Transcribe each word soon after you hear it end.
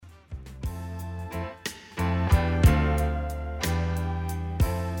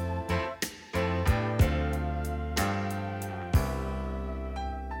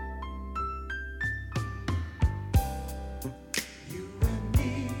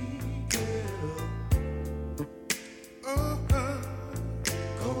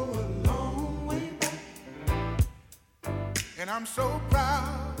And I'm so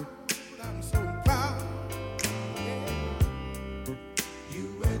proud, I'm so proud. Yeah.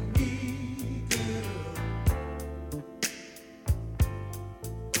 You and me, girl,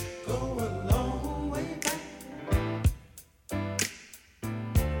 go a long way back.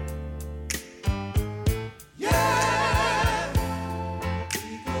 Yeah,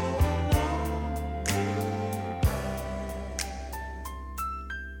 we go a long way back.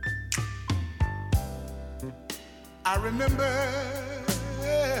 I remember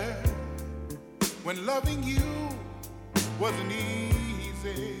when loving you wasn't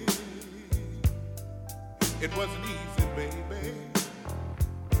easy. It wasn't easy, baby.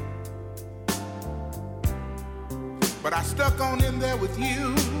 But I stuck on in there with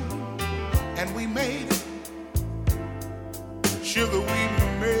you, and we made it. Sugar, we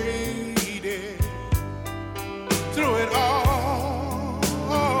made it through it all.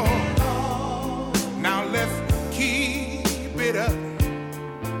 Now let's keep it up,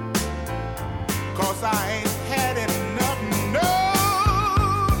 'cause I ain't had enough. No,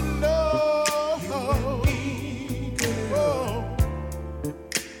 no. You and me, girl,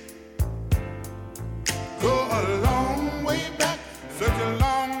 go a long way back. Such a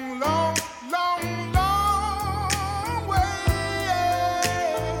long, long, long, long way.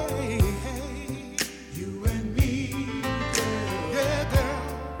 You and me, girl, yeah, girl,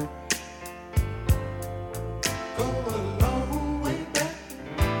 go a long way back.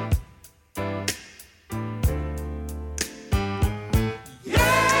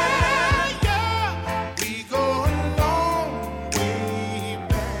 Yeah, yeah, we go a long way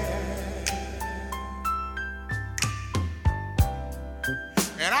back.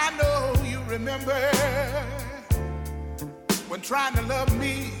 And I know you remember when trying to love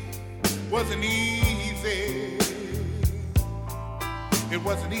me wasn't easy. It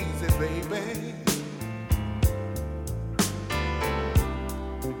wasn't easy, baby.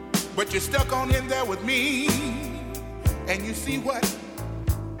 But you stuck on in there with me, and you see what?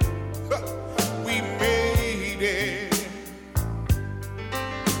 We made it.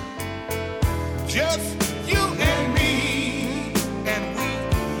 Just you and me, and we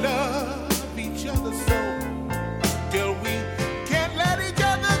love each other so till we can't let each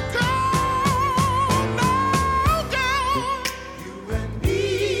other go. No, girl. You and me,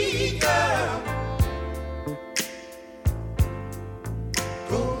 girl,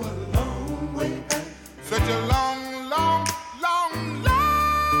 go a long way back. Such a long, long, long,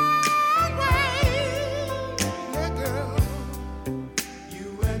 long way. Yeah, girl. You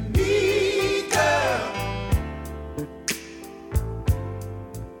and me, girl,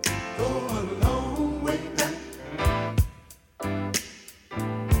 go a long way back.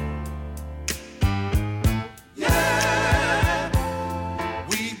 Yeah,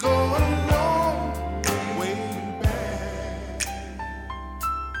 we go a long way back.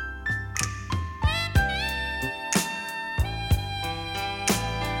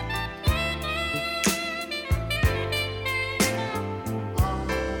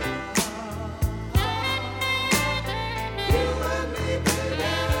 You and me, baby.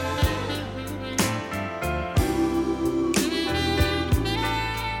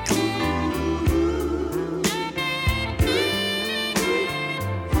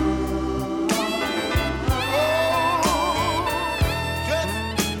 Just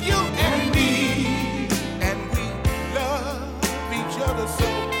you and me, and we love each other so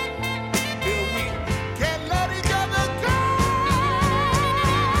till we can't let each other go.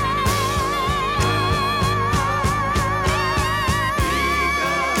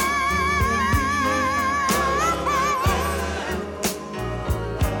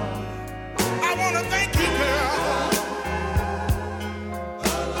 I wanna thank you, girl.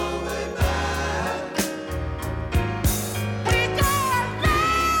 We go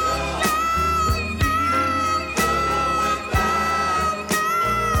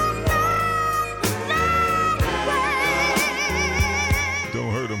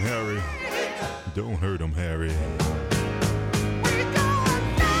Don't hurt him, Harry. Don't hurt him, Harry.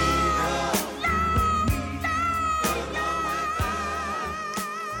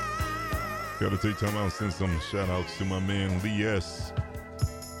 Gotta take time out and send some shout outs to my man Lee S.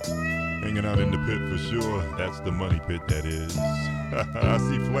 Hanging out in the pit for sure. That's the money pit, that is. I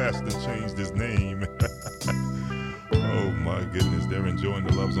see Flash done changed his name. Oh my goodness, they're enjoying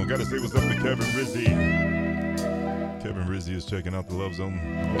the Love Zone. Gotta say what's up to Kevin Rizzi. Kevin Rizzi is checking out the Love Zone.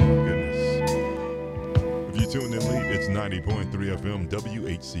 Oh my goodness. If you tuned in late, it's 90.3 FM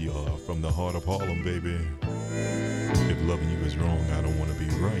WHCR from the heart of Harlem, baby. If loving you is wrong, I don't want to be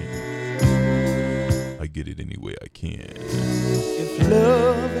right. I get it any way I can. If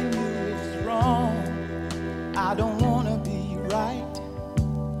loving you is wrong, I don't wanna be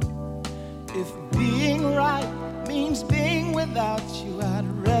means being without you. I'd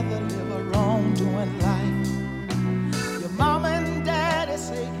rather live a wrong-doing life. Your mama and daddy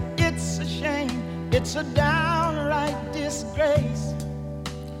say it's a shame, it's a downright disgrace.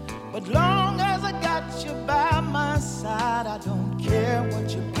 But long as I got you by my side, I don't care what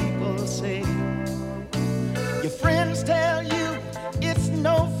your people say. Your friends tell you it's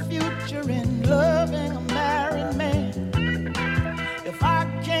no future in loving a married man. If I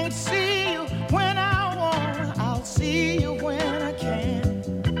can't see you when I want, I'll see you when I can.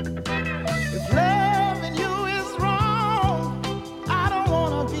 If loving you is wrong, I don't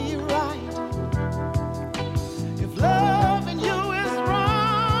want to be right. If loving you is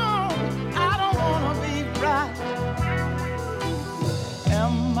wrong, I don't want to be right.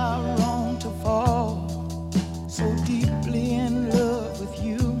 Am I wrong to fall so deeply in love with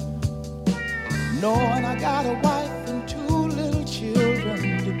you, knowing I got a wife and 2 little children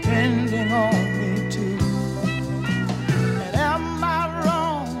depending on me too? And am I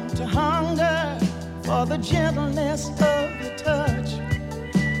wrong to hunger for the gentleness of your touch,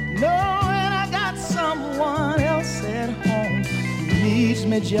 knowing I got someone else at home who needs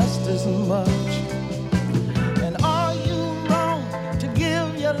me just as much? And are you wrong to give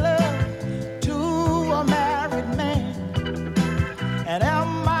your love to a married man? And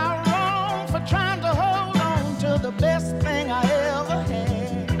am I wrong for trying to hold on to the best thing I ever had?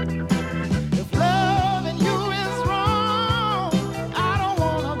 If loving you is wrong, I don't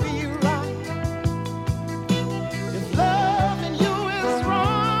want to be right. If loving you is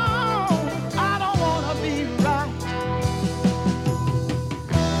wrong, I don't want to be right.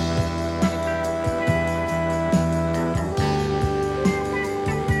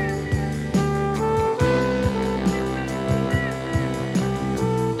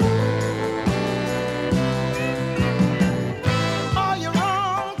 Are you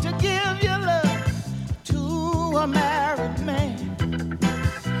wrong to give your love to a married man?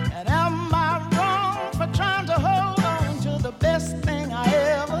 And am I wrong for trying to hold on to the best thing I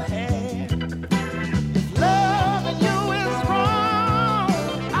ever had? If loving you is wrong,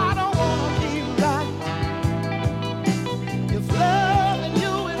 I don't want to be right. If loving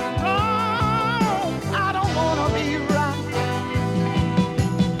you is wrong, I don't want to be right.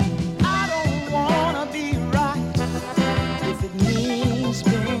 I don't want to be right if it means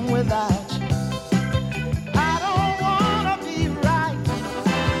being without you. I don't want to be right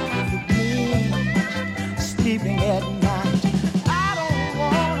if it means sleeping at night. I don't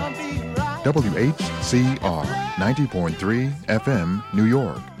want to be right. WHCR 90.3 FM, New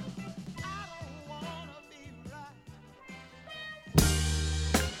York.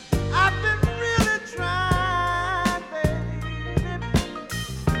 I've been really trying, baby,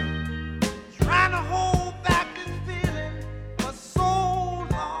 trying to hold back this feeling for so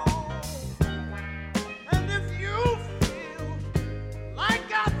long. And if you feel like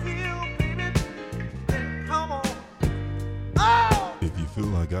I feel, baby, then come on. Oh, If you feel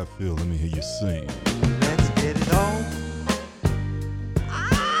like I feel, let me hear you sing. let's get it on.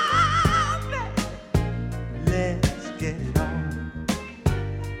 Ah, baby, let's get it on.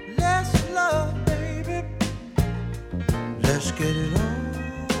 Let's love, baby. Let's get it on.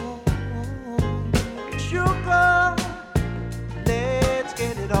 Sugar, let's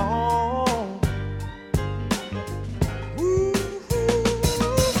get it on. Ooh,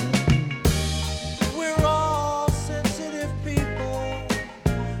 we're all sensitive people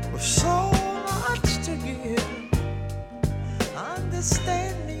with so much to give.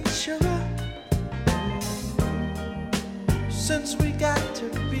 Understand me, sugar, since we got to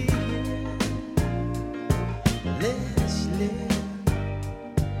be here. Let's live.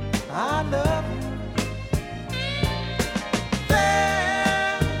 I love you.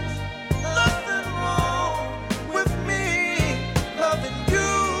 There's nothing wrong with me loving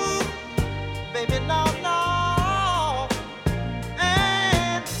you, baby, no, no.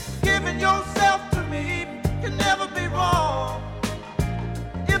 And giving yourself to me can never be wrong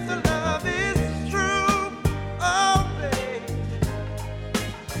if the love is true. Oh, baby,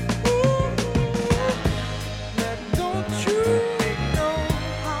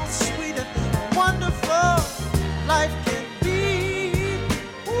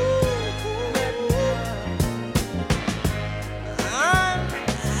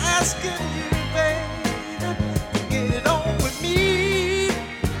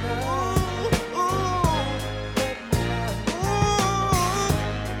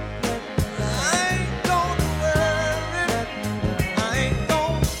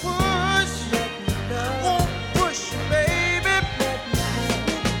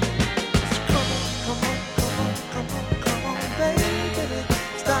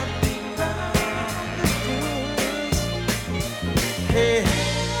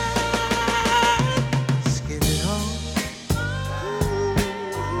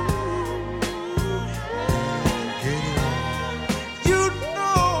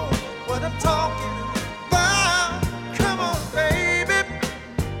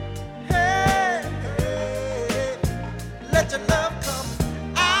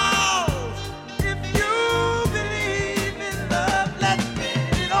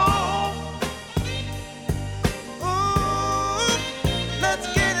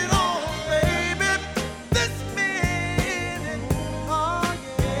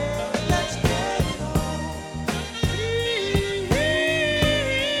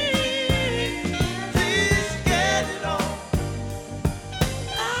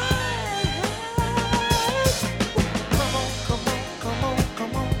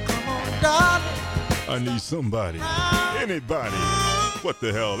 I need somebody, anybody. What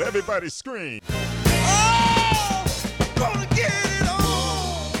the hell? Everybody scream. Oh, gonna get it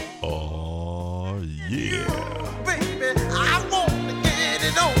on. Oh, yeah. Baby, I want to get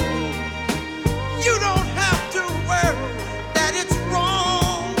it on. You don't have to worry that it's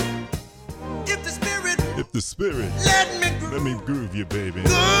wrong. If the spirit, let me groove you, baby.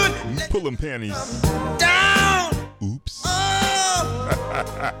 Good. Pull them panties down. Oops. Oh.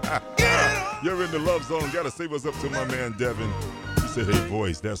 You're in the Love Zone. Gotta say what's up to my man Devin. He said, hey,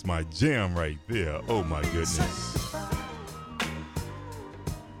 voice, that's my jam right there. Oh, my goodness.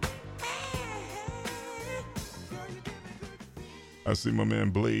 I see my man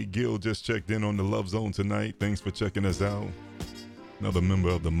Blade Gill just checked in on the Love Zone tonight. Thanks for checking us out. Another member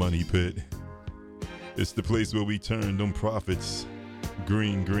of the Money Pit. It's the place where we turn them profits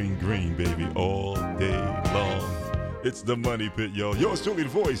green, green, green, baby, all day long. It's the Money Pit, yo. Yours truly, the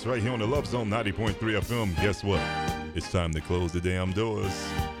voice, right here on the Love Zone 90.3 FM. Guess what? It's time to close the damn doors.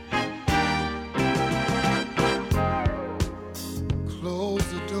 Close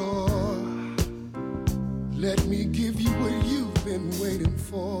the door. Let me give you what you've been waiting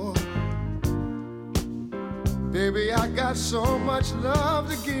for. Baby, I got so much love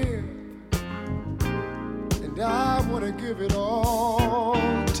to give, and I want to give it all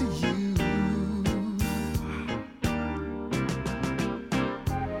to you.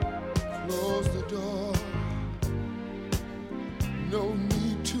 Close the door. No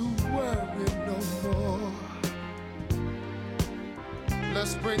need to worry no more.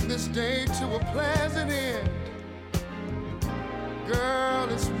 Let's bring this day to a pleasant end. Girl,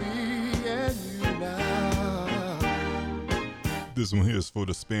 it's me and you now. This one here is for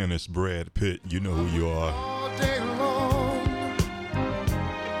the Spanish Brad Pitt. You know who you are. All day long,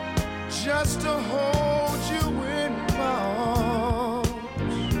 just to hold you in my arms.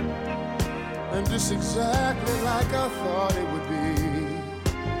 And it's exactly like I thought it would be.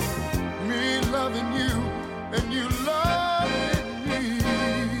 Me loving you and you loving me.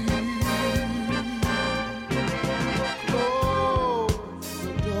 Close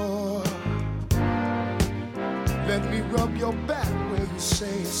the door. Let me rub your back where you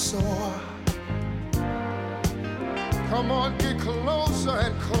say it's sore. Come on, get closer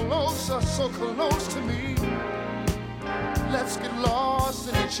and closer, so close to me. Let's get lost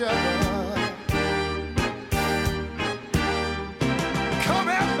in each other. Come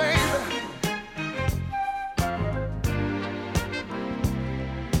here, baby.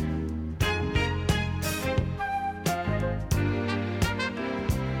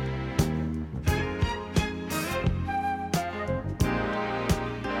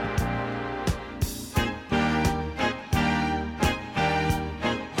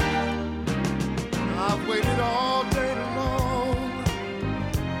 I've waited all day long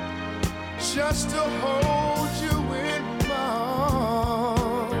just to hold you in my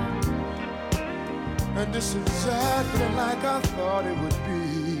arms. And it's exactly like I thought it would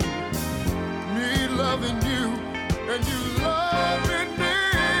be. Me loving you and you loving me.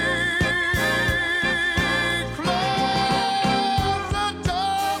 Close the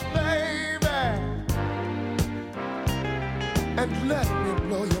door, baby, and let me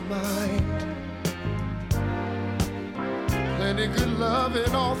blow your mind. Plenty good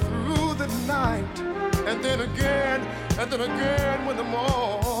loving all through the night, and then again when the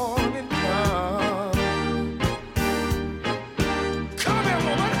morning comes. Come here,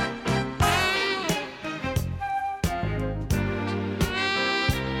 woman.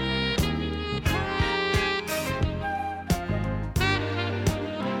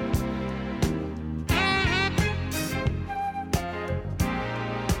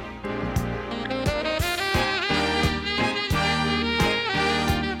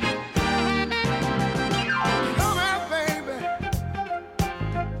 Come here, baby.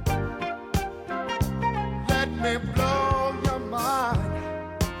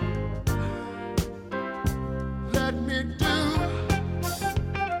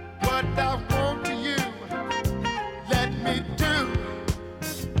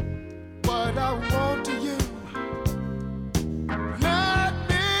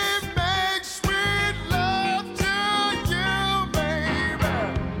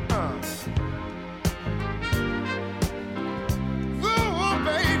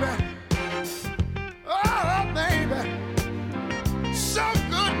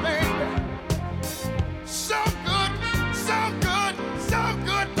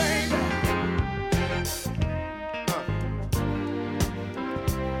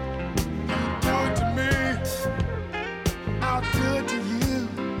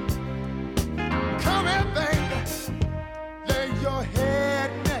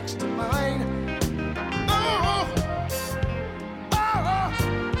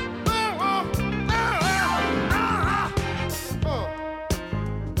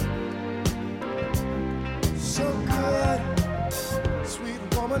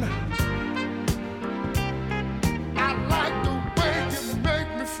 woman. I like the way you make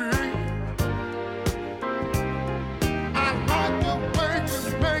me feel. I like the way you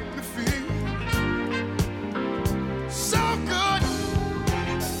make me feel. So good,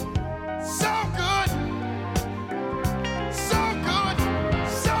 so good, so good,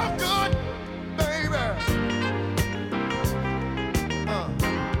 so good, baby.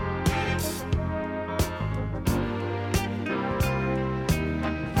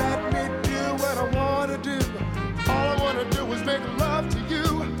 Let me do what I wanna do. All I wanna do is make love to you.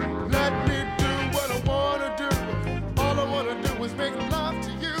 Let me do what I wanna do. All I wanna do is make love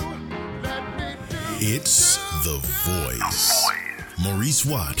to you. Let me do. It's The Voice. Maurice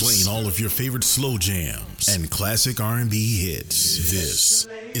Watts playing all of your favorite slow jams and classic R&B hits. This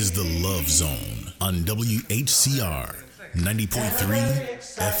is The Love Zone on WHCR 90.3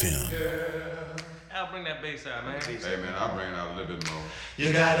 FM. I'll bring that bass out, man. Hey man, I'll bring it out a little bit more.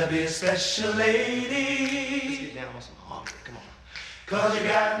 You gotta be a special lady. Let's get down on some harmony. Come on. 'Cause you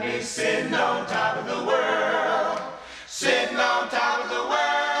got me sitting on top of the world. Sitting on top of the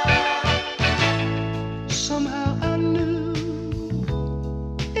world. Somehow I knew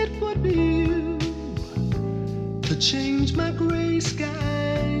it would be you to change my gray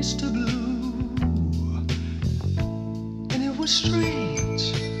skies to blue. And it was strange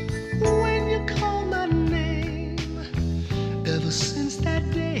when you called my name. Ever since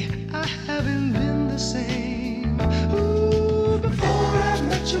that day, I haven't been the same. Ooh, before I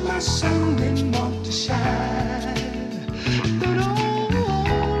met you, my sun didn't want to shine. But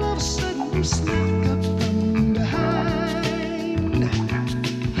all of a sudden, you snuck up from behind.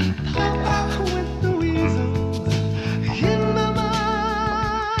 Pop went the weasel in my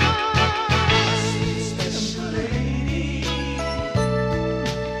mind. Special lady.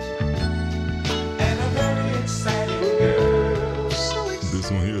 And a very exciting girl. So This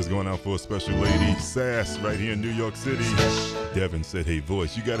one here is going out for a special lady, Sass, right here in New York City. Devin said, hey,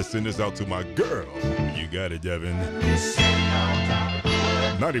 voice, you got to send this out to my girl. You got it, Devin.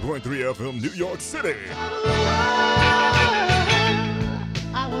 90.3 FM, New York City.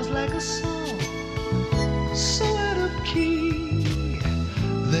 I was like a song, so out of key.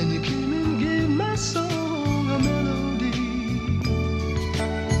 Then you came and gave my song a melody.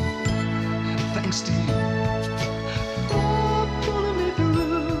 Thanks to you for pulling me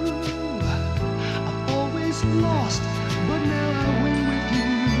through. I've always lost, but now I win with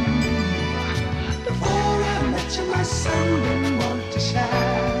you. Before I met you, my sun didn't want to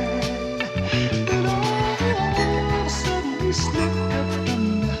shine. Then all of a sudden you slipped up from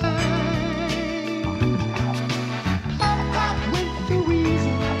behind. Pop went the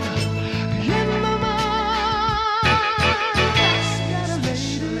weasel in my mind. Got a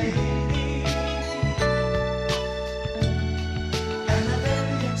lady, and a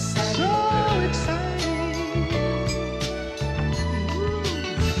very exciting, so exciting.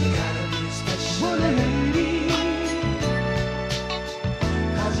 You gotta be special, for the lady.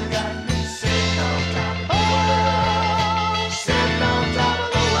 'Cause you got me sitting on top of the world, sitting on top of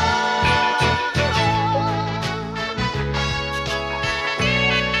the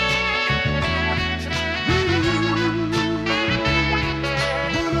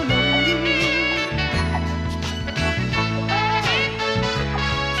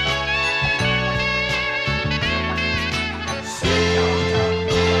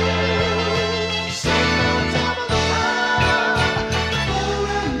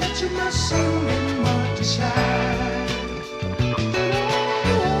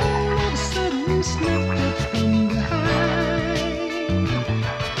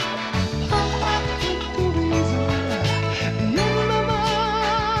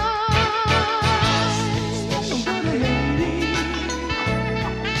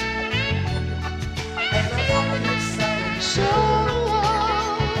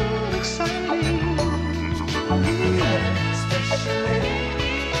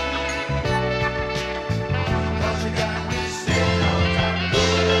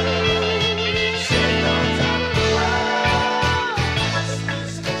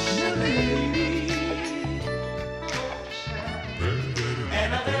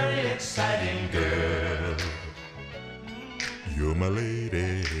You're my lady.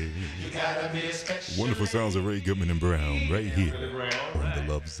 Wonderful sounds of Ray Goodman and Brown right here on the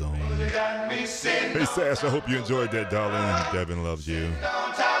Love Zone. Hey, Sash, I hope you enjoyed that, darling. Devin loves you.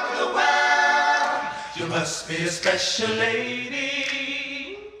 On top of the world, you must be a special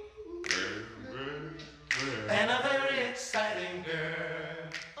lady and a very exciting girl.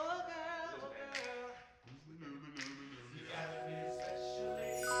 Oh, girl, oh, girl. You gotta be a special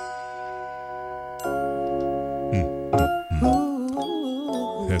lady.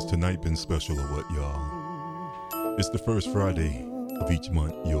 Has tonight been special or what, y'all? It's the first Friday of each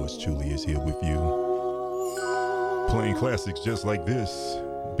month. Yours truly is here with you, playing classics just like this.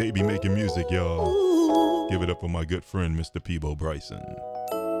 Baby making music, y'all. Give it up for my good friend, Mr. Peebo Bryson.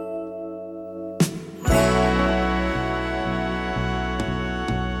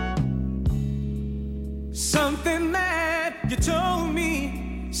 Something that you told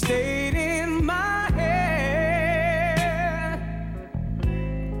me stayed in my head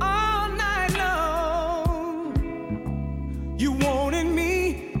all night long. You wanted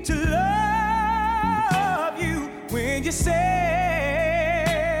me to love you when you said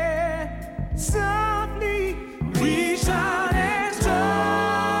softly, reach out and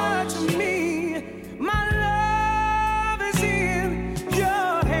touch me. My love is in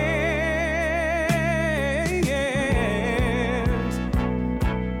your hands.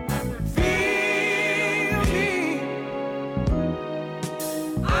 Feel me.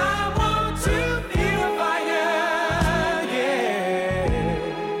 I want to feel fire, yeah.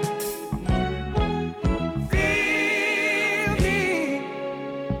 Feel me.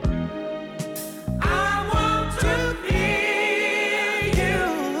 I want to feel you.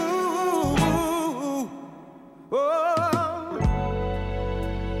 Oh,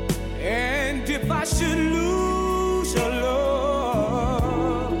 and if I should lose your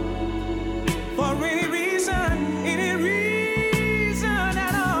love for any reason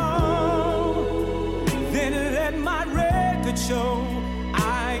at all, then let my record show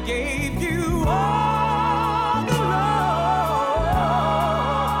I gave you all the love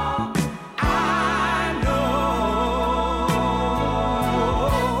I know.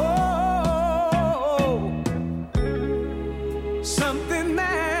 Something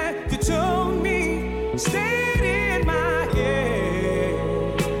that you told me stayed in my head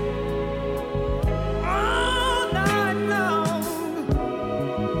all night long.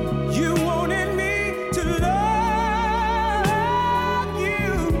 You wanted me to love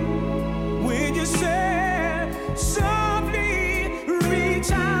you when you said softly,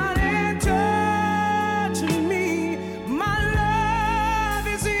 reach out and touch me. My love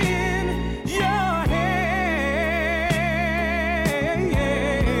is in your hands.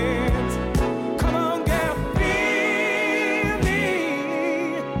 Come on, girl, feel me.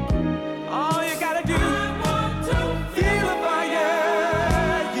 All you gotta do, feel the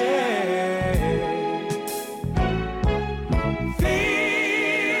fire, yeah.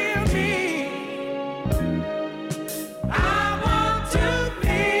 Feel me. I want to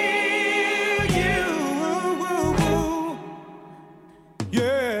feel you,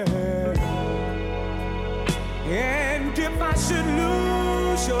 yeah. And if I should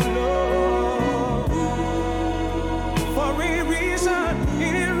lose your love for any reason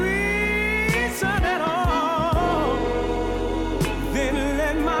at all, then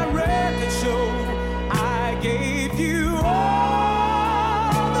let my record show I gave you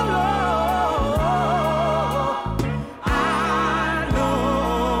all the love I know.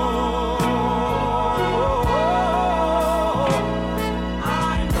 I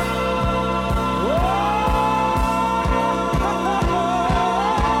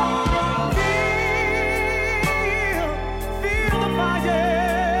Feel the fire,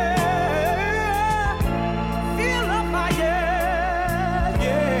 feel the fire,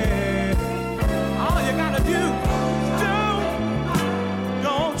 yeah. All you gotta do,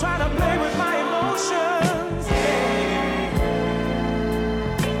 don't try to play with my emotions.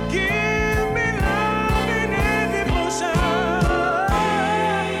 Give me loving and devotion.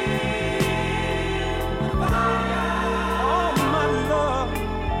 Oh, my love.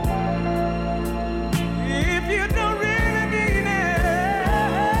 If you don't really mean it,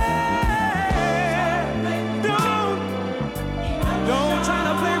 don't try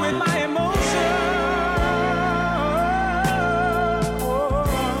to play with my emotions.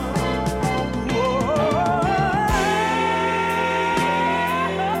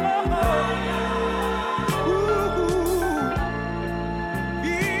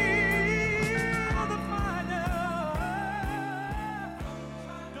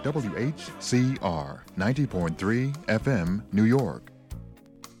 WHCR 90.3 FM, New York.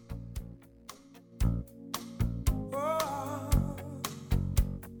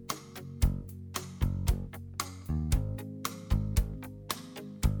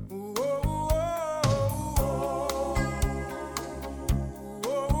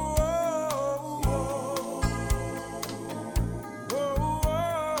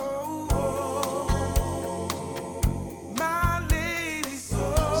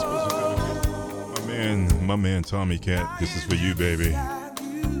 My man Tommy Cat, this is for you, baby.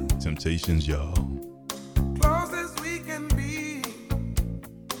 Temptations, y'all. Close as we can be.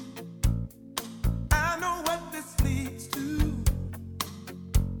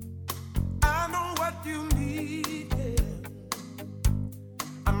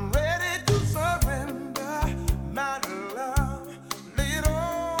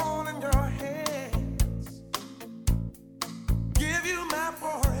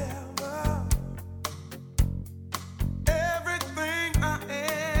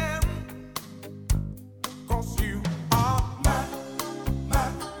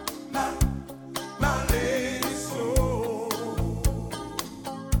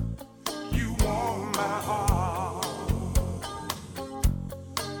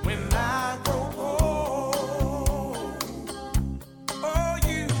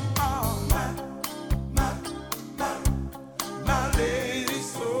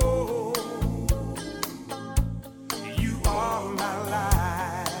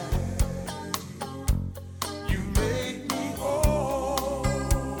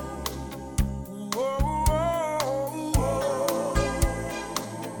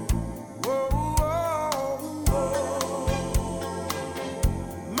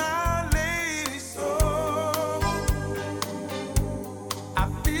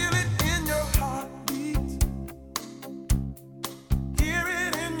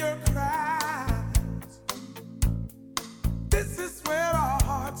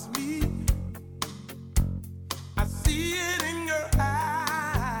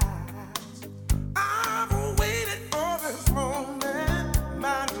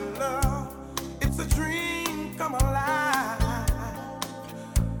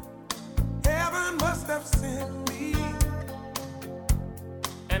 have sent me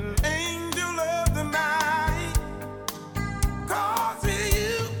an angel of the night, 'cause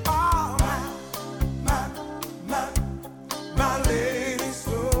you are my lady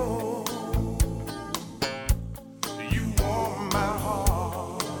soul. You warm my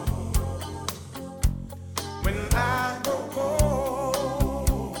heart when I go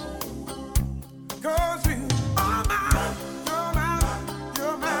cold, 'cause you are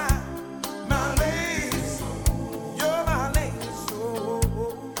you're my lady soul. You're my lady soul.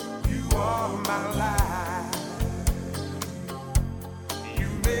 You are my life. You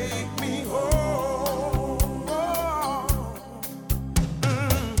make me whole.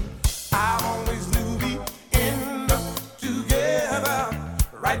 I always knew we end up together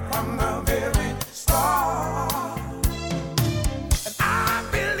right from the very start. And I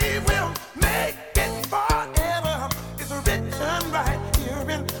believe we'll make it forever. It's written right here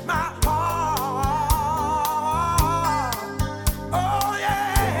in my heart. Oh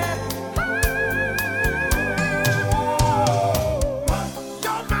yeah.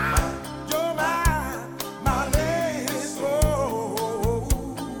 You're my lady soul.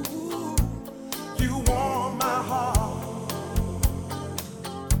 You warm my heart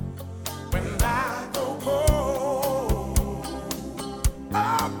when I go cold.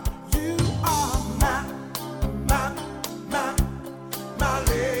 You are my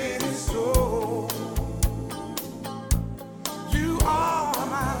lady soul. You are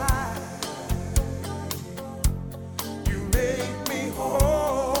my life. You make me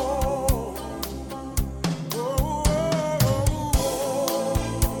whole.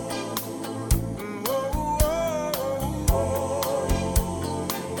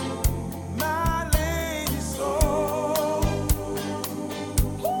 My lady soul.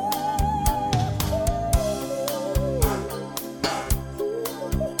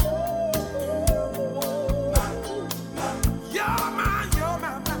 You're my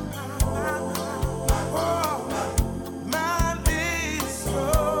lady soul.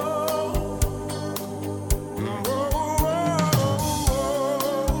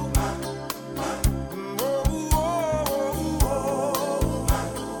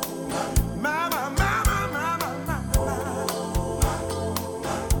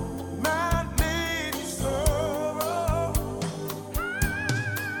 My lady soul.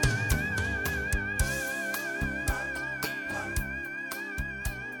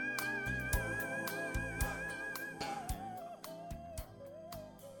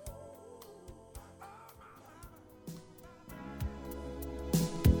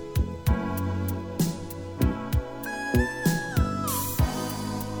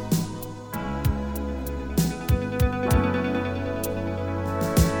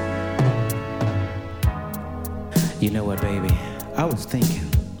 You know what, baby? I was thinking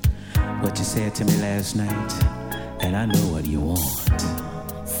what you said to me last night, and I know what you want.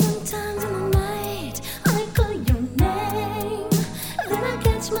 Sometimes in the night, I call your name. Then I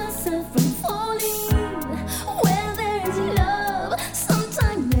catch myself from falling. Where there is love,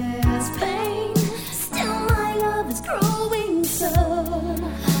 sometimes there's pain. Still my love is growing, so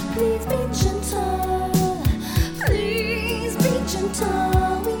please be gentle. Please be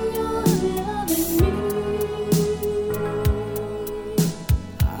gentle when you're loving me.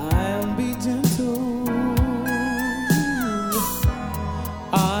 I'll be gentle.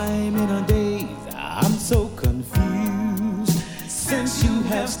 I'm in a daze, I'm so confused. Since you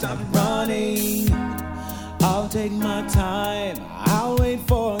have stopped running, I'll take my time, I'll wait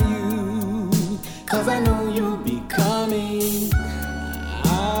for you. 'Cause I know you'll be coming.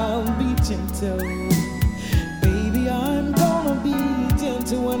 I'll be gentle. Baby, I'm gonna be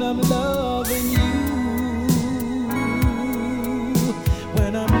gentle when I'm loving you.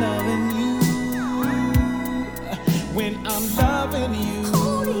 When I'm loving you. When I'm loving you.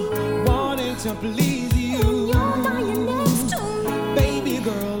 Wanting to please you. You're lying next to me. Baby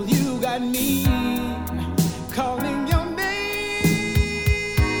girl, you got me calling your name,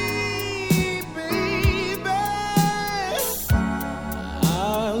 baby.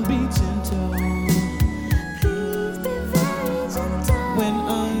 I'll be gentle. Please be very gentle. When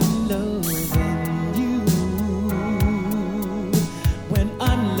I'm loving you. When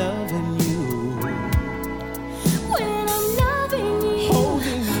I'm loving you. When I'm loving you.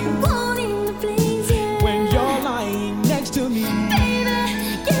 Holding you. Wanting to please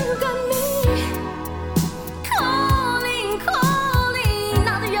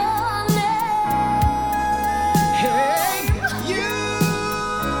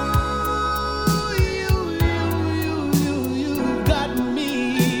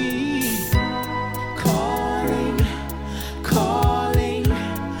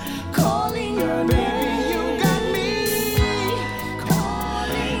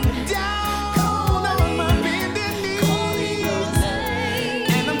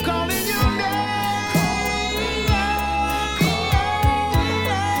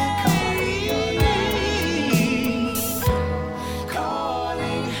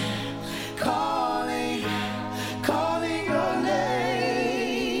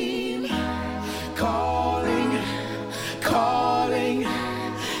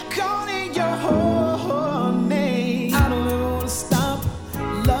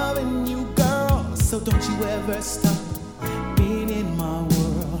ever stop being in my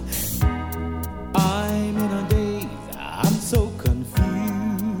world. I'm in a daze, I'm so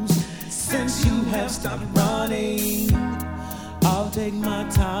confused. Since you have stopped running, I'll take my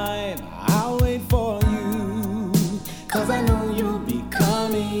time, I'll wait for you. 'Cause I know you'll be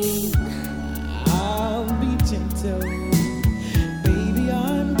coming. I'll be gentle. Baby,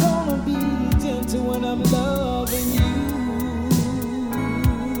 I'm gonna be gentle when I'm loving you.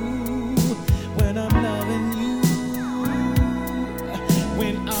 When I'm loving you.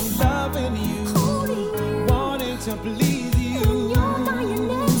 When I'm loving you. Wanting to please you.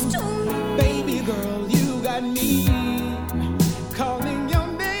 Baby girl, you got me calling your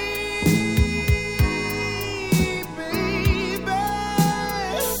name, baby.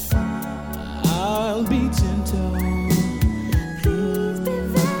 I'll be gentle. Please be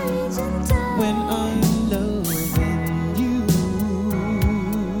very gentle. When I'm loving you.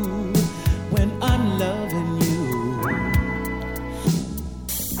 When I'm loving you.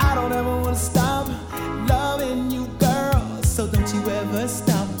 I don't ever want to stop loving you, girl. So don't you ever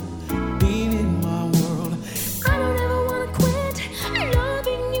stop being in my world. I don't ever wanna quit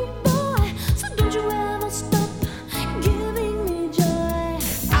loving you, boy. So don't you ever stop giving me joy.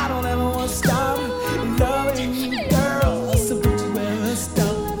 I don't ever want to stop loving you, girl. So don't you ever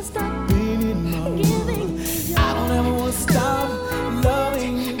stop being in my world. I don't ever want to stop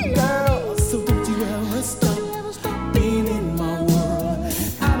loving you, girl. So don't you ever stop being in my world.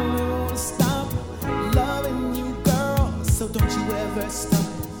 I don't ever want to stop loving you, girl. So don't you ever stop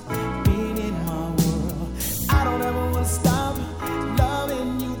being in my world. I don't ever want to stop loving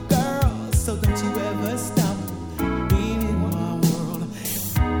you, girl. So don't you ever stop being in my world.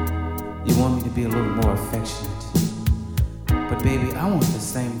 You want me to be a little more affectionate, but baby, I want the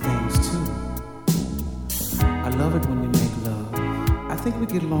same things too. I love it when we make love. I think we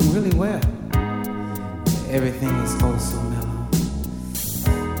get along really well. Everything is oh so mellow.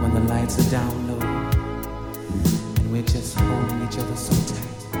 When the lights are down low and we're just holding each other so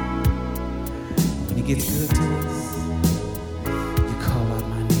tight. When it gets good to us, you call out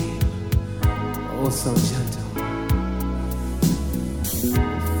my name, oh so gentle.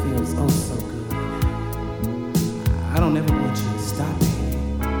 It feels oh so good. I don't ever want you to stop it.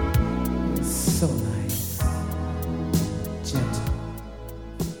 It's so nice, gentle.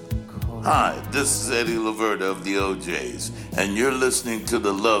 Hi, this is Eddie Laverda of the OJs, and you're listening to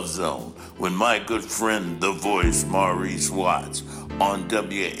The Love Zone with my good friend, the voice, Maurice Watts, on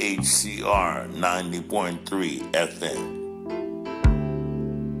WHCR 90.3 FM.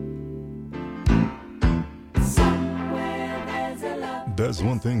 That's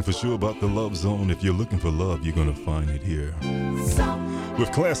one thing for sure about the Love Zone. If you're looking for love, you're gonna find it here.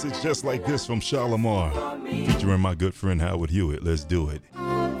 With classics just like this from Shalamar, featuring my good friend Howard Hewitt. Let's do it.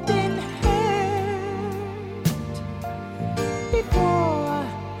 I've been hurt before.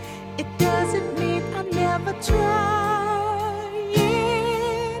 It doesn't mean I never try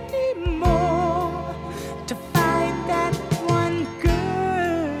anymore to find that one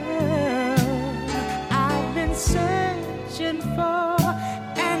girl I've been searching for,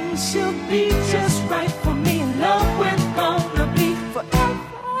 and she'll be just right for me. Love we're gonna be forever.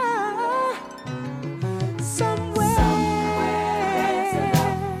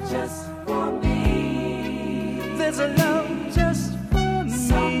 There's a love just for me.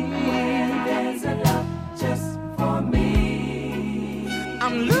 Somewhere there's a love just for me.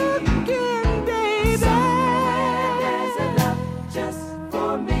 I'm looking, baby. Somewhere there's a love just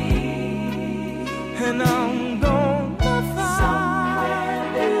for me. And I'm gonna find somewhere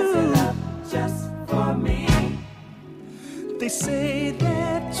there's a love just for me. They say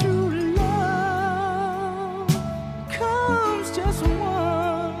that true love comes just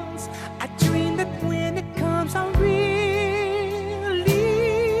once. I dream that when it comes, I really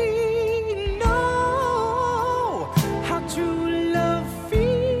know how true love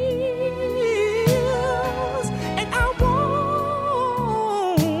feels.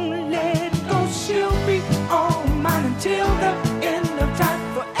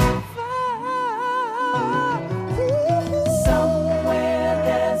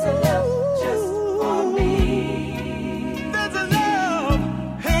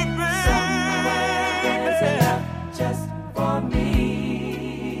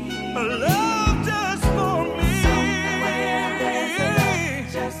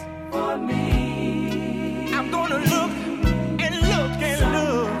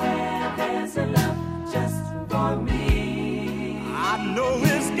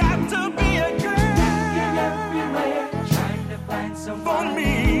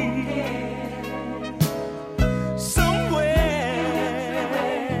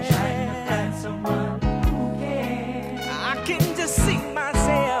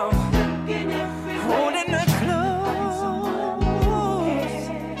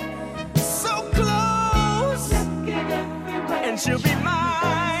 she'll be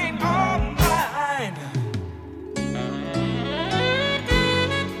mine, all mine.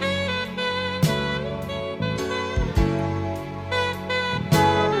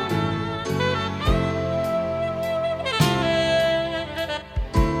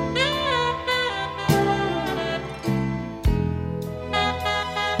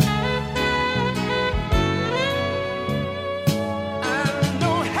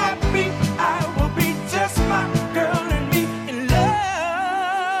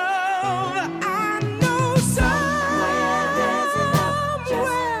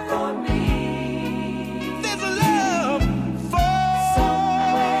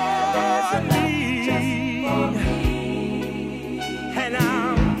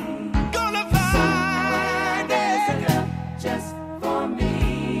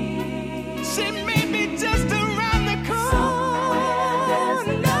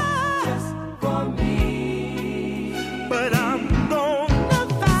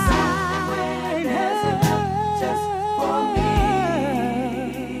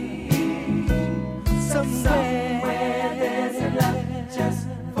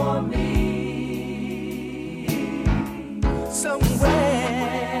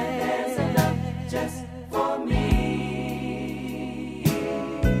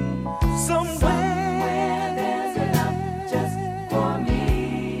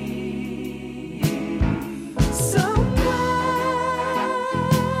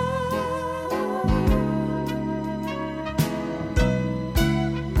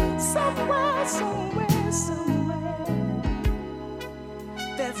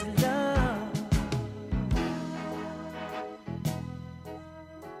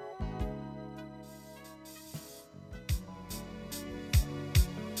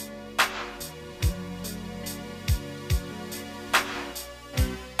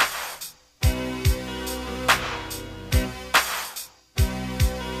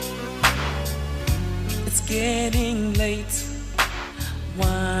 Getting late.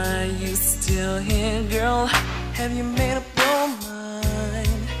 Why you still here, girl? Have you made up your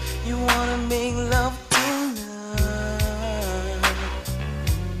mind? You wanna make love tonight?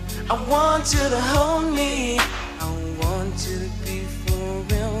 I want you to hold me. I want you to be for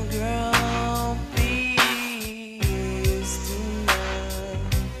real, girl. Please tonight.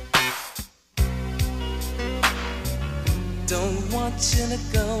 Don't want you to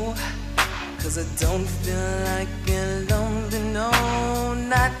go, 'cause I don't feel like being lonely, no,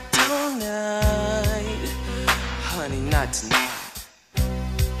 not tonight. Honey, not tonight.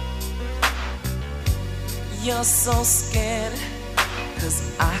 You're so scared, 'cause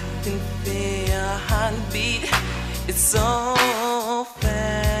I can feel your heartbeat. It's so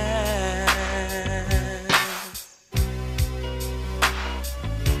fast.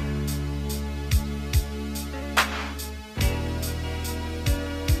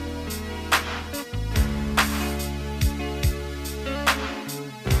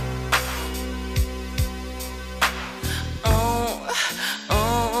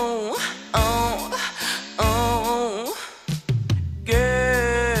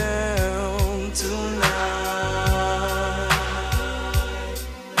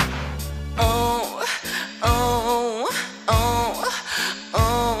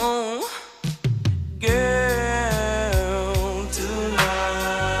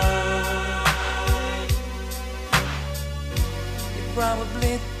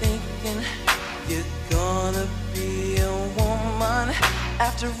 Probably thinking you're gonna be a woman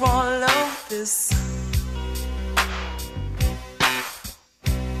after all of this.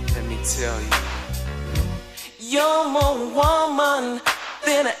 Let me tell you, you're more woman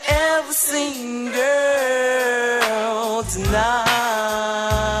than I ever seen, girl, tonight.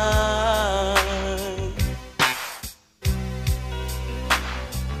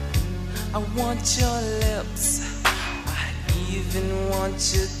 I want your lips, even want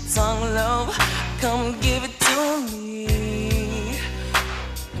your tongue, love. Come give it to me.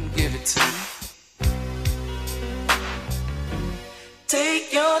 Come give it to me. Take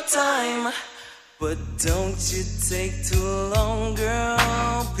your time, but don't you take too long,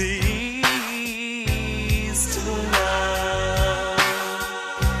 girl. Please tonight.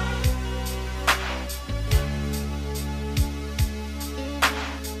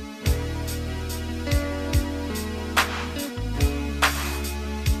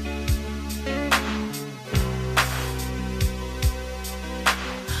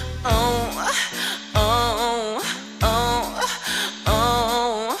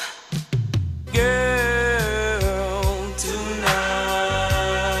 Girl, tonight.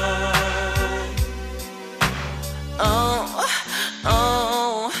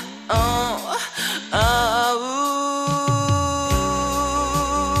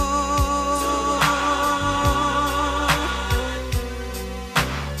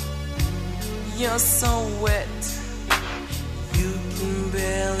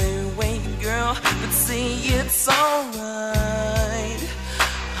 see it's alright.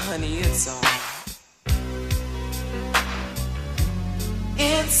 Honey, it's alright.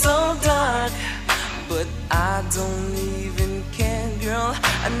 It's so dark, but I don't even care, girl.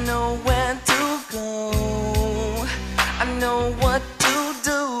 I know where to go. I know what to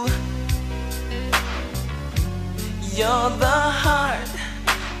do. You're the heart,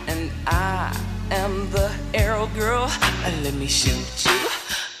 and I am the arrow, girl. Let me shoot you.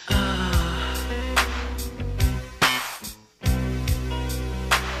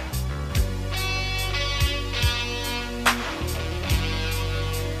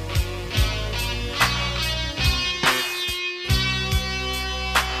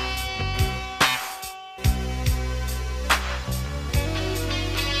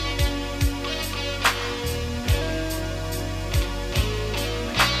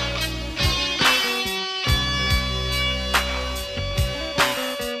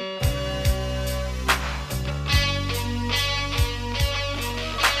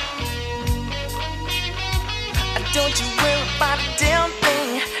 Don't you worry about a damn thing,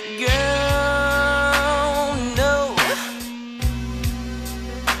 girl, no.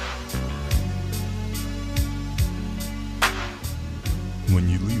 When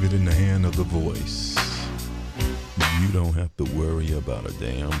you leave it in the hand of the voice, you don't have to worry about a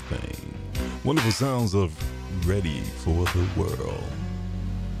damn thing. Wonderful sounds of Ready for the World.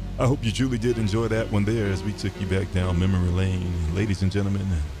 I hope you truly did enjoy that one there as we took you back down memory lane. Ladies and gentlemen,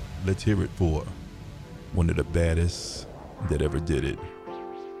 let's hear it for one of the baddest that ever did it.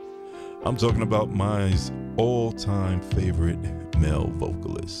 I'm talking about my all-time favorite male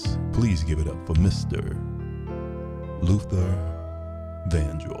vocalist. Please give it up for Mr. Luther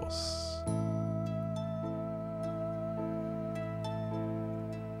Vandross.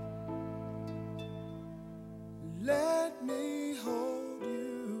 Let me hold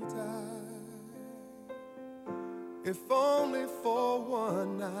you tight, if only for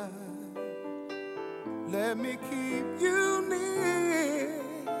one night. Let me keep you near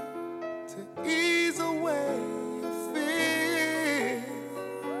to ease away your fear.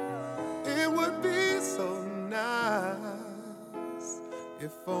 It would be so nice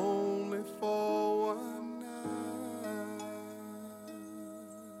if only for one night.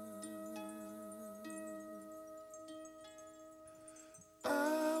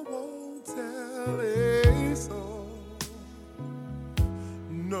 I won't tell a soul,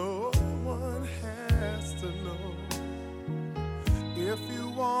 no one has to know. If you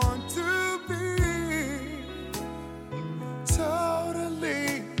want to be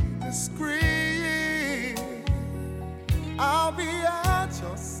totally discreet, I'll be at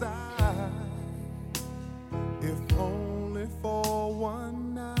your side, if only for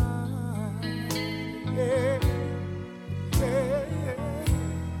one night. Yeah, yeah, yeah.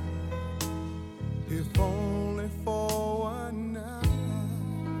 If only for one night.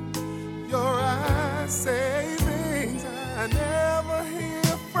 Your eyes say things I never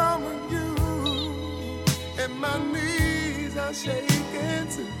hear from you, and my knees are shaking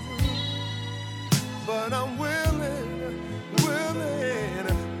too. But I'm willing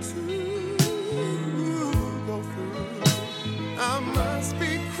to go through. I must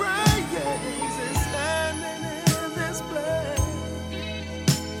be crazy standing in this place,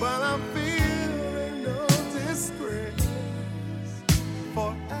 but I'm feeling no disgrace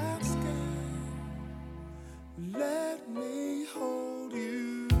for asking. Let me hold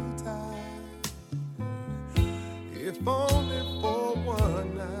you tight, if only for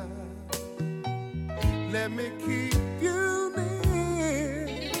one night. Let me keep you near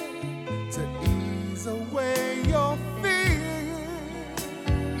to ease away your fear.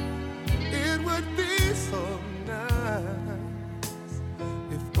 It would be so nice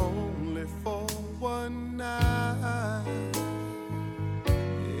if only for one night.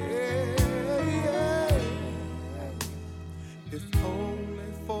 If only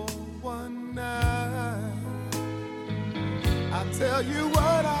for one night. I tell you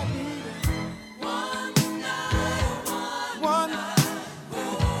what I need. One night.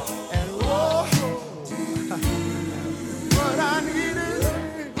 And whoa, what I need is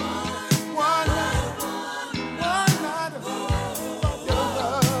one night of your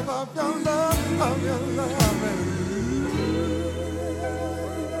love, of your love, of your love.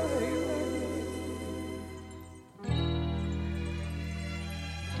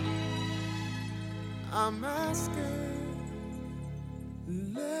 I'm asking,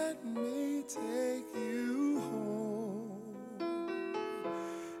 let me take you home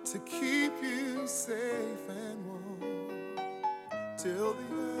to keep you safe and warm till the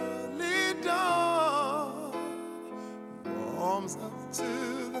early dawn warms up to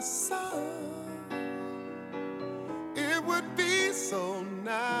the sun. it would be so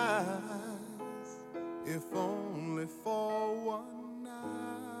nice if only for one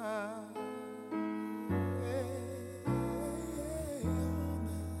night.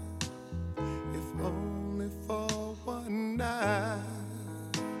 If only for one night.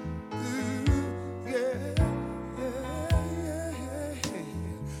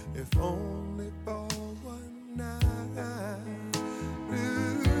 If only for one night.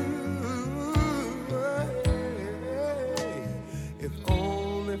 If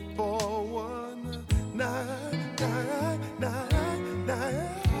only for one night, one night.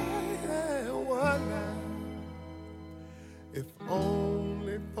 If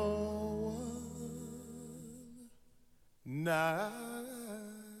only for one night.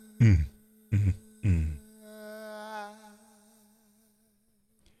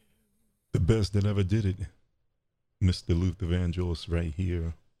 The best that ever did it, Mr. Luther Vandross, right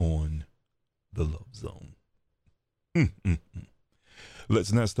here on The Love Zone.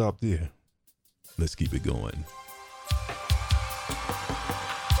 Let's not stop there. Let's keep it going.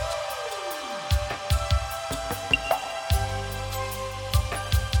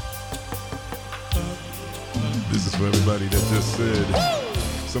 This is for everybody that just said,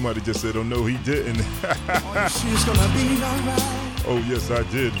 somebody just said, oh no, he didn't. She's gonna be alright. Oh yes, I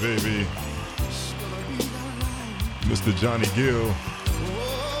did, baby. Mr. Johnny Gill.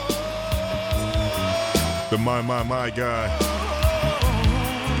 The my guy.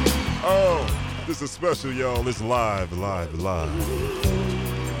 Oh, this is special, y'all. It's live.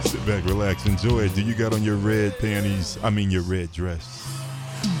 Sit back, relax, enjoy it. Do you got on your red panties? I mean your red dress.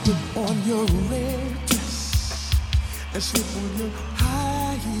 Put on your red dress and slip on your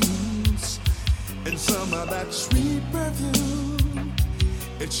high heels and some of that sweet perfume.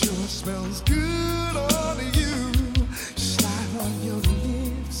 It sure smells good on you. Slide on your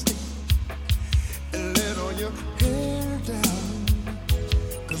lipstick and let all your hair down.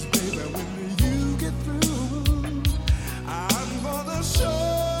 'Cause baby, when you get through, I'm gonna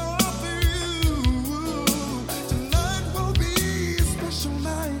show you. Tonight will be a special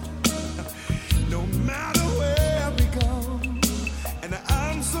night, no matter where we go. And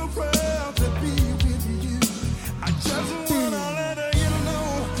I'm so proud to be with you. I just wanna let you know,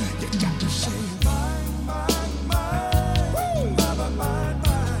 you got to say mine.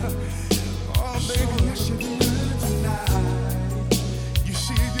 Oh baby, yes you do tonight. You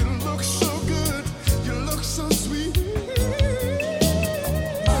see, you look so good, you look so sweet.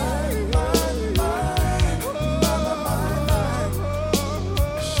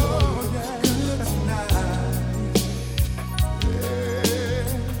 Sure, yeah, good tonight. Yeah,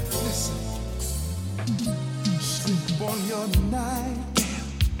 listen. Sleep on your nightgown,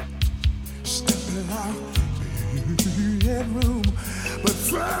 step out bedroom. But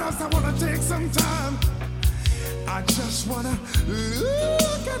first, I wanna take some time. I just wanna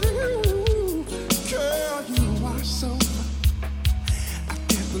look at you. Girl, you are so fine. I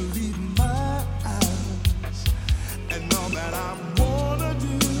can't believe my eyes. And all that I wanna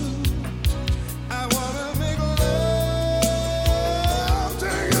do, I wanna make love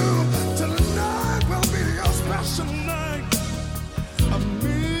to you. Tonight will be your special night. A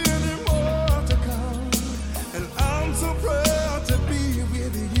million more to come. And I'm so proud to be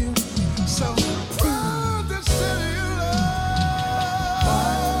with you. So proud to say you love.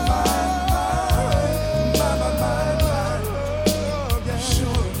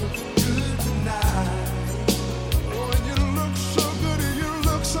 Sure, good tonight. Oh, you look so good and you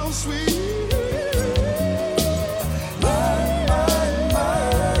look so sweet.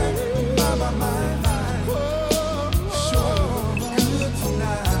 Sure, good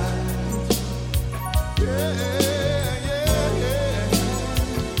tonight. Yeah.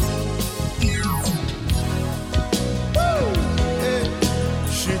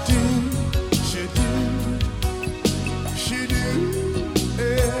 She do,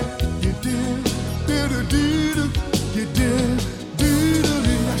 yeah, you do, you do,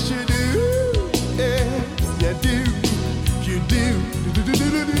 yes you do, yeah, you do,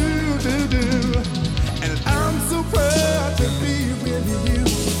 and I'm so proud to be with you,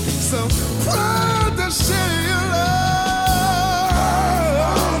 so proud to share your love,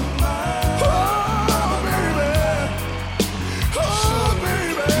 oh baby,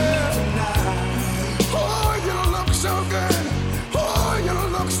 oh you look so good, oh you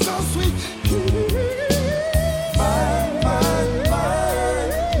look so sweet.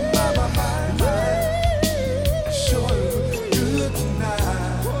 Sure good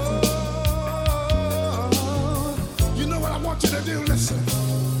tonight. You know what I want you to do, listen.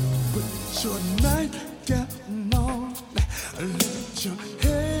 Put your nightgown on, let your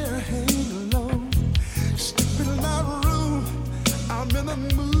hair hang low, step in that room. the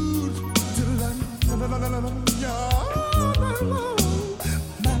mood to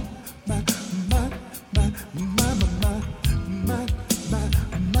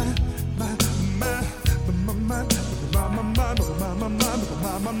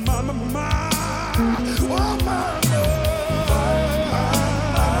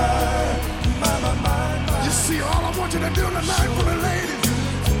You see, all I want you to do tonight for the ladies,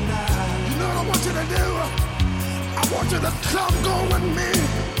 you know what I want you to do? I want you to come go with me.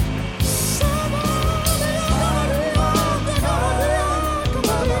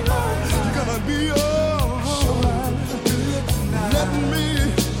 You're gonna be alright.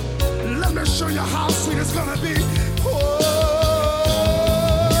 Let me show you how sweet it's gonna be.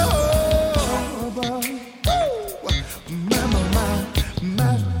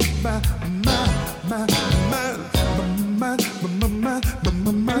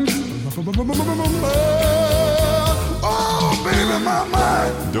 Oh, baby, my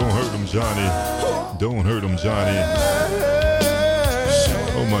mind. Don't hurt him, Johnny. Don't hurt him, Johnny.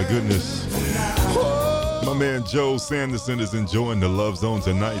 Oh, my goodness. My man Joe Sanderson is enjoying the Love Zone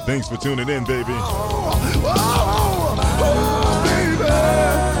tonight. Thanks for tuning in, baby.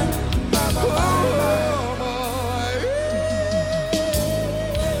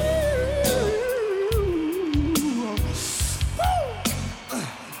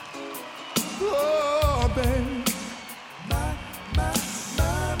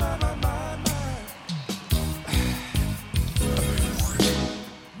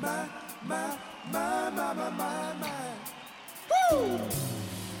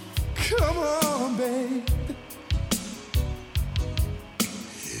 Come on, babe.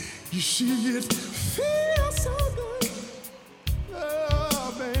 You see, it feels so good.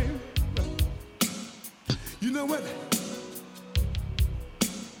 Oh, babe. You know what?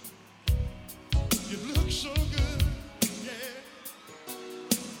 You look so good, yeah.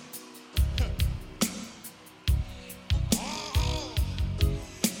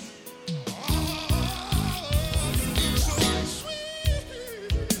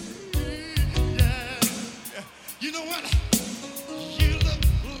 You know what? You look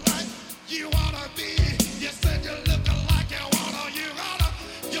like you wanna be. You said you look like you wanna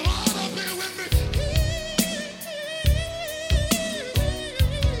be with me.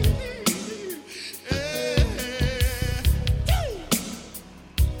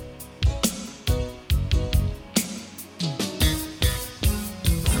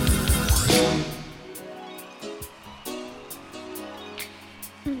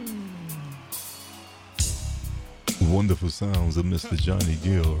 Wonderful sounds of Mr. Johnny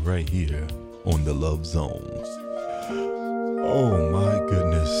Gill right here on the Love Zone. Oh my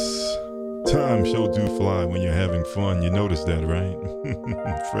goodness. Time sure do fly when you're having fun. You notice that, right?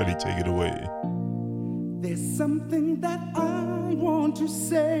 Freddie, take it away. There's something that I want to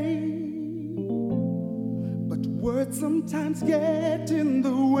say, but words sometimes get in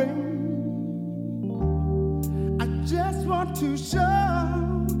the way. I just want to show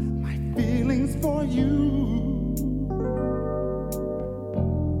my feelings for you.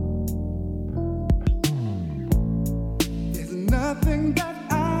 There's nothing that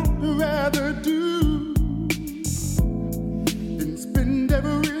I'd rather do than spend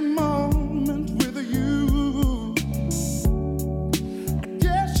every moment with you. I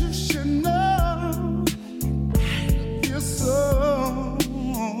guess you should know I feel so.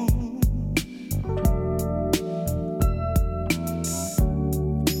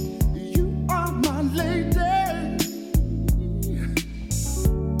 You are my lady.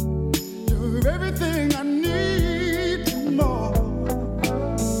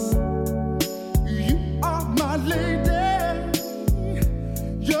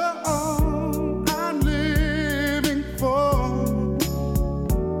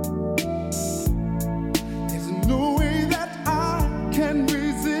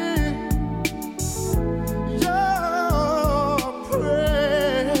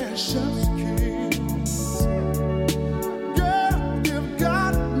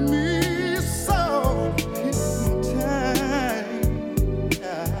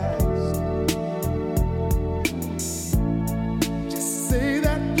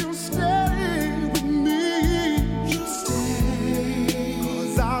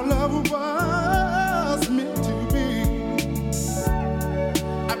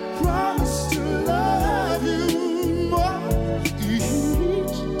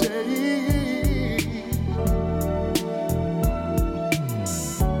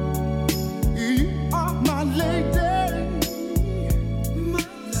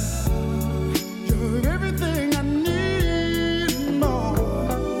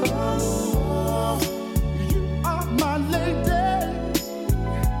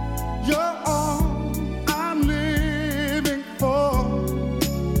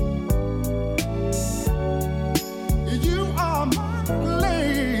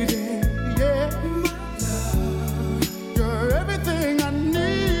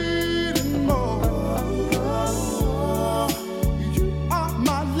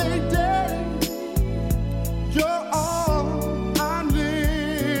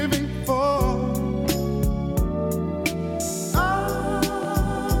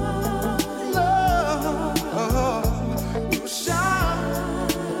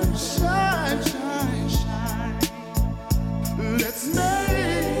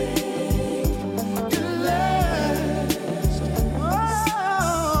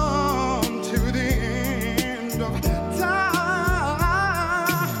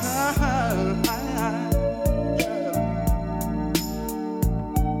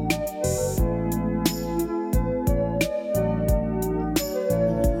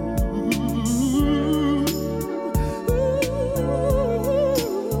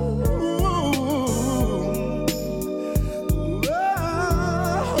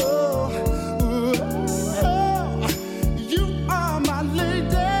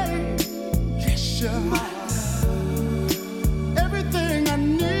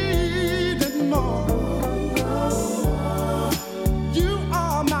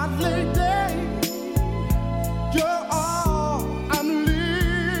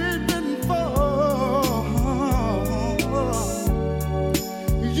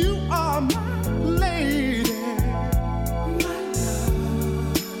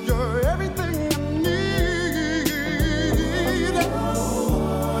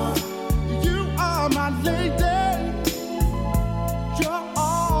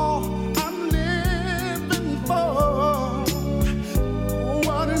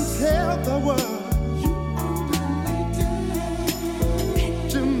 of the world.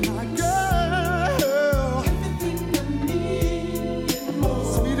 To my girl,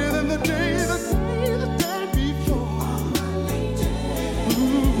 sweeter than the day before.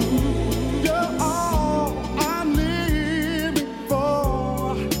 You're all I'm living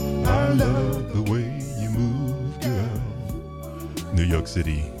for. I love the way you move, girl. New York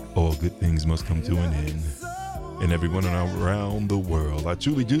City, all good things must come to an end. And everyone around the world, I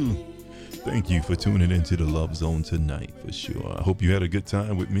truly do thank you for tuning into the Love Zone tonight, for sure. I hope you had a good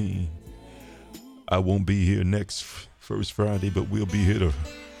time with me. I won't be here next first Friday, but we'll be here the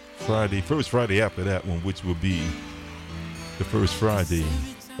first Friday after that one, which will be the first Friday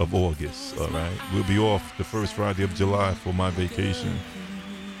of August, all right? We'll be off the first Friday of July for my vacation.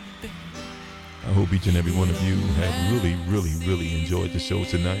 I hope each and every one of you have really, really, really enjoyed the show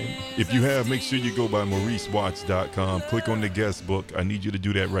tonight. If you have, make sure you go by MauriceWatts.com. Click on the guest book. I need you to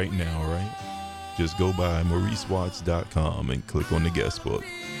do that right now, all right? Just go by MauriceWatts.com and click on the guest book.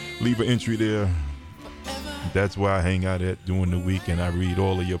 Leave an entry there. That's where I hang out at during the week, and I read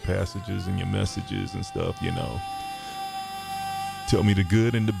all of your passages and your messages and stuff, you know. Tell me the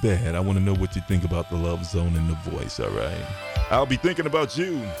good and the bad. I want to know what you think about the Love Zone and the voice, all right? I'll be thinking about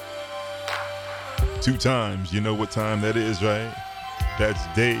you 2 times. You know what time that is, right? That's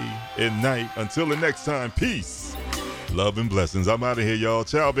day and night. Until the next time, peace, love, and blessings. I'm out of here, y'all.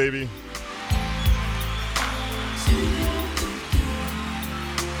 Ciao, baby.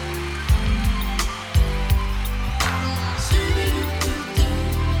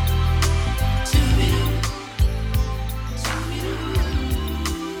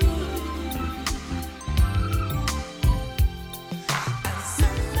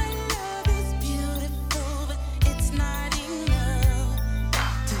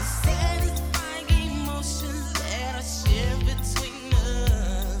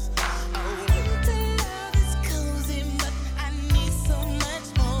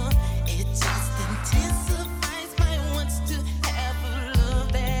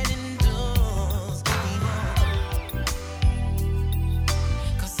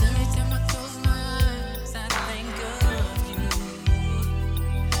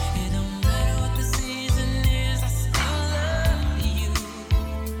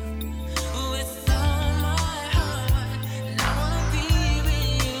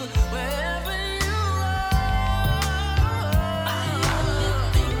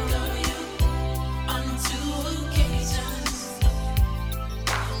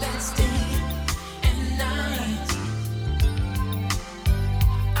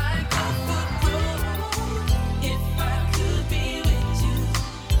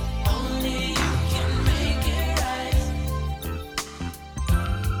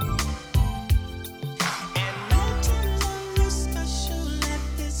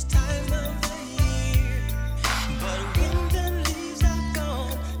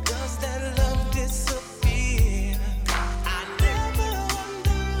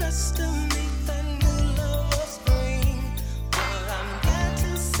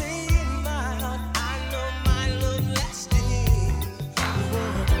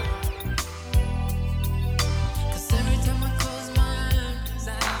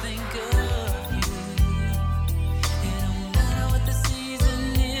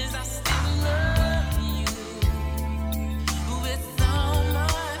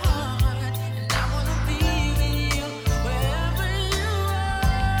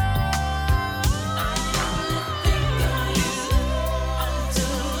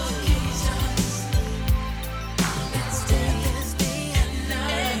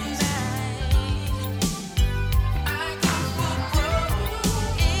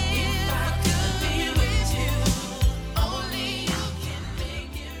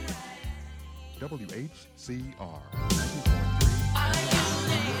 WHCR 90.3.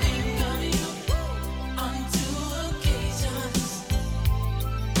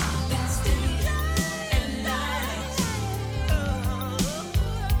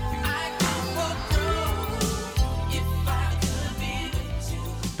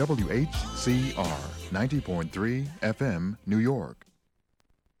 WHCR 90.3 FM, New York.